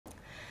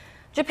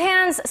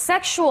Japan's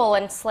sexual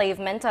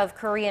enslavement of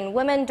Korean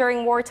women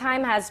during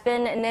wartime has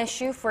been an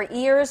issue for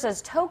years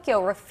as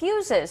Tokyo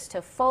refuses to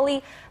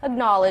fully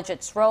acknowledge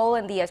its role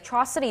in the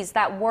atrocities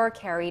that were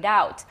carried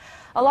out.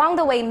 Along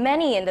the way,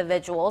 many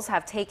individuals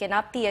have taken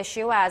up the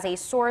issue as a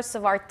source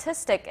of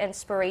artistic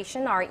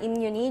inspiration. Our Yim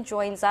Yoonhee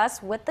joins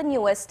us with the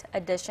newest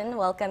edition.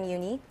 Welcome,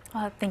 Yoonhee.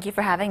 Thank you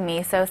for having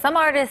me. So some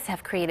artists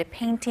have created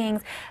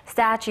paintings,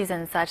 statues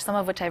and such, some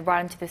of which I've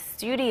brought into the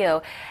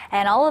studio,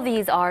 and all of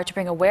these are to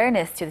bring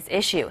awareness to this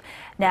issue.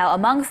 Now,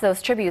 amongst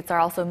those tributes are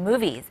also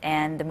movies,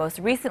 and the most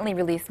recently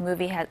released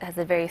movie has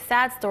a very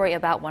sad story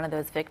about one of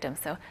those victims,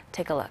 so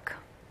take a look.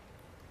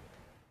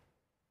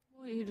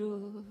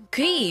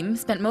 Gwi-im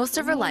spent most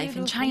of her life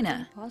in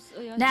China.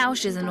 Now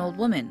she's an old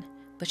woman,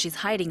 but she's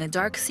hiding a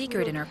dark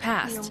secret in her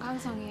past,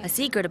 a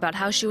secret about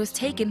how she was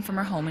taken from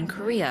her home in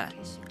Korea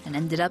and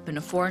ended up in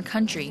a foreign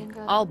country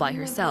all by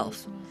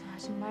herself.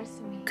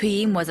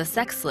 Gwi-im was a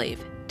sex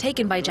slave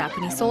taken by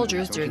Japanese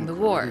soldiers during the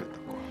war,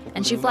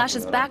 and she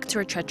flashes back to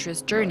her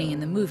treacherous journey in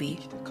the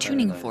movie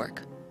Tuning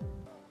Fork.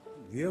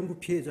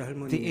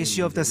 The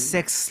issue of the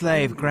sex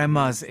slave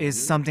grandmas is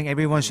something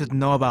everyone should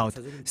know about,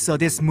 so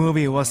this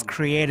movie was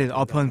created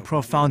upon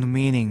profound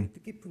meaning.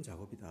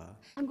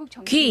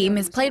 Gwi-im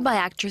is played by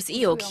actress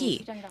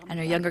Eo-ki, and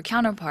her younger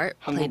counterpart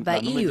played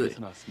by Iyul.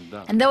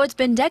 And though it's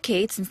been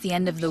decades since the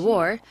end of the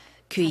war,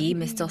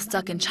 Gwi-im is still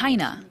stuck in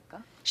China.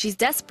 She's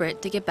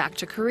desperate to get back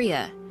to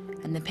Korea,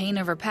 and the pain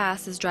of her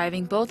past is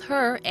driving both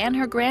her and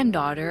her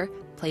granddaughter,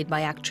 played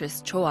by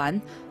actress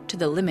Cho-an, to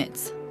the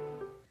limits.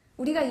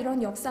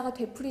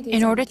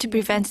 In order to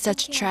prevent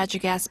such a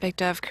tragic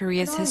aspect of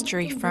Korea's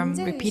history from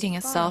repeating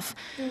itself,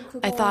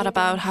 I thought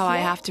about how I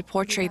have to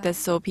portray this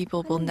so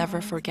people will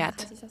never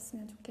forget.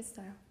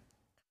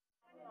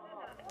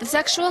 The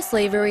sexual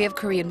slavery of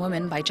Korean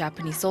women by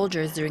Japanese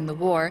soldiers during the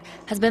war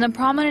has been a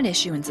prominent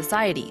issue in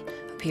society,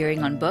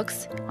 appearing on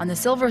books, on the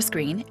silver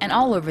screen, and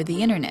all over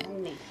the internet.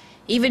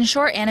 Even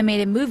short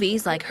animated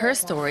movies like Her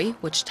Story,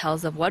 which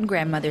tells of one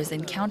grandmother's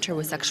encounter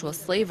with sexual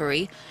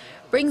slavery,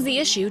 brings the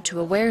issue to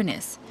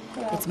awareness.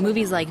 It's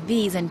movies like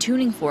these and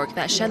Tuning Fork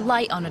that shed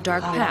light on a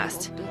dark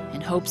past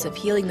in hopes of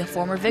healing the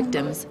former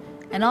victims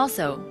and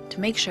also to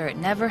make sure it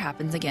never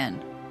happens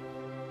again.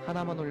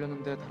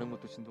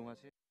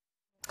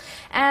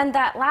 And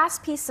that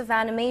last piece of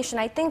animation,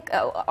 I think,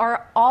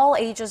 are all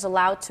ages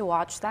allowed to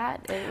watch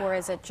that? Or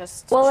is it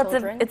just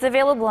children? It's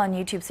available on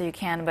YouTube, so you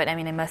can, but I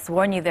mean, I must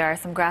warn you, there are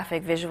some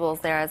graphic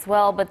visuals there as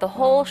well. But the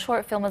whole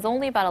short film is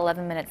only about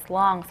 11 minutes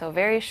long, so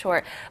very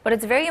short. But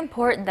it's very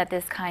important that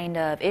this kind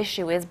of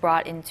issue is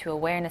brought into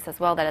awareness as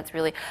well, that it's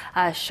really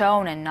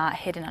shown and not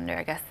hidden under,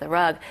 I guess, the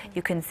rug,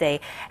 you can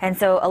say. And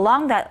so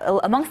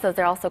amongst those,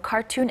 there are also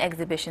cartoon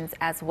exhibitions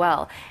as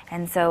well.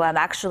 And so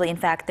actually, in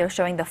fact, they're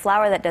showing The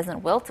Flower That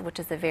Doesn't Wilt, which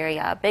is a very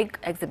big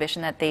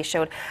exhibition that they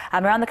showed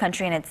around the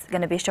country, and it's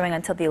going to be showing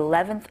until the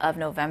 11th of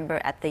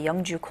November at the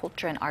Yeongju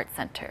Culture and Art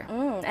Center.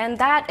 And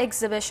that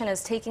exhibition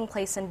is taking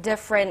place in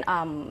different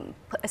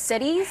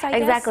cities, I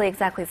guess?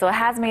 Exactly. So it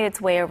has made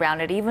its way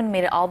around. It even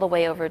made it all the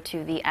way over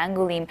to the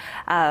Angoulême,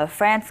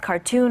 France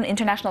Cartoon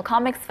International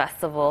Comics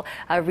Festival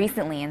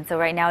recently. And so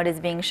right now it is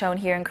being shown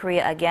here in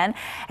Korea again.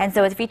 And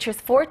so it features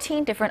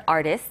 14 different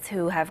artists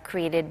who have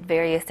created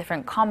various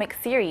different comic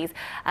series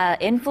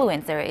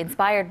influenced or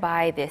inspired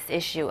by this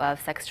issue of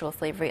sexual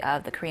slavery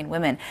of the Korean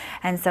women.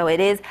 And so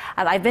it is,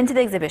 I've been to the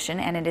exhibition,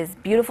 and it is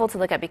beautiful to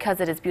look at because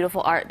it is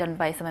beautiful art done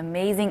by some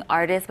amazing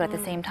artists, but at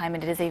the same time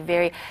it is a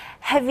very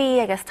heavy,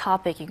 I guess,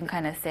 topic, you can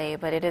kind of say,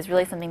 but it is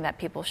really something that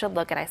people should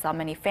look at. I saw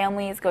many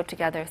families go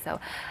together, so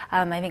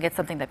I think it's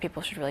something that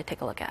people should really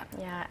take a look at.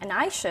 Yeah, and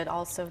I should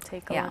also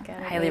take a look at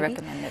it. Highly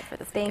recommend it for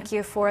this weekend. Thank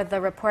you for the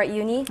report,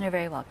 Yoonhee. You're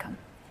very welcome.